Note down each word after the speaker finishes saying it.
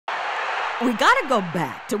We gotta go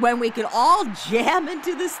back to when we could all jam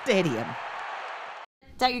into the stadium.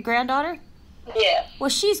 Is that your granddaughter? Yeah. Well,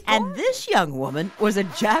 she's gorgeous. And this young woman was a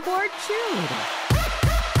Jaguar cheerleader.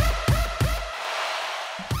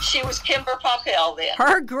 She was Kimber Popel then.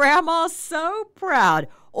 Her grandma's so proud,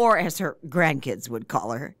 or as her grandkids would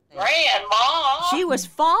call her. Grandma. She was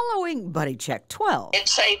following Buddy Check 12. It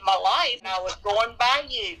saved my life, and I was going by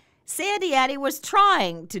you. Sandy Addy was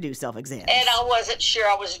trying to do self-exams. And I wasn't sure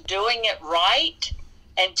I was doing it right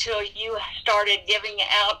until you started giving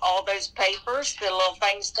out all those papers, the little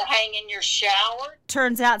things to hang in your shower.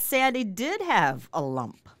 Turns out Sandy did have a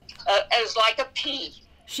lump. It was like a pea.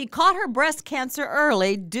 She caught her breast cancer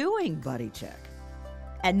early doing Buddy Check.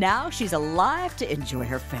 And now she's alive to enjoy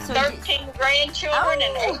her family. 13 grandchildren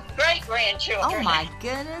and 8 great-grandchildren. Oh, my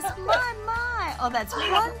goodness. My. Oh, that's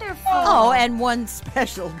wonderful. Oh, and one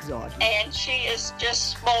special daughter. And she is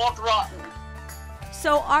just spoiled rotten.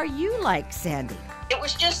 So are you like Sandy? It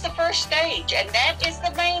was just the first stage, and that is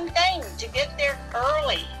the main thing, to get there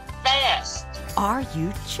early, fast. Are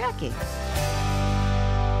you checking?